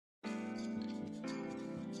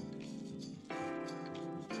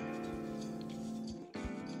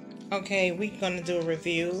Okay, we're going to do a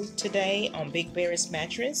review today on Big Bear's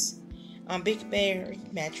mattress. Big Bear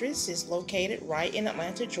mattress is located right in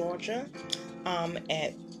Atlanta, Georgia,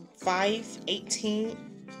 at 518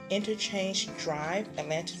 Interchange Drive,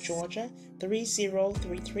 Atlanta, Georgia,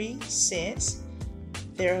 30336.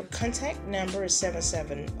 Their contact number is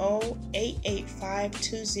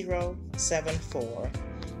 770-885-2074.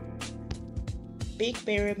 Big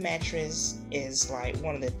Bear Mattress is like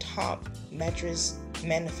one of the top mattress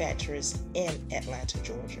manufacturers in Atlanta,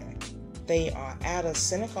 Georgia. They are out of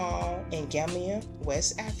Senegal and Gambia,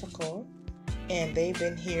 West Africa, and they've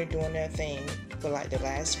been here doing their thing for like the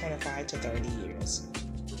last 25 to 30 years.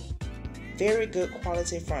 Very good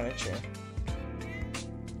quality furniture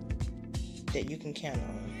that you can count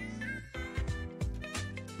on.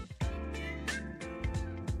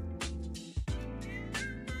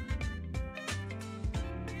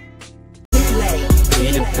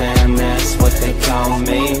 Peter Pan, that's what they call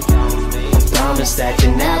me. I promise that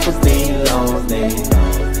you'll never be lonely.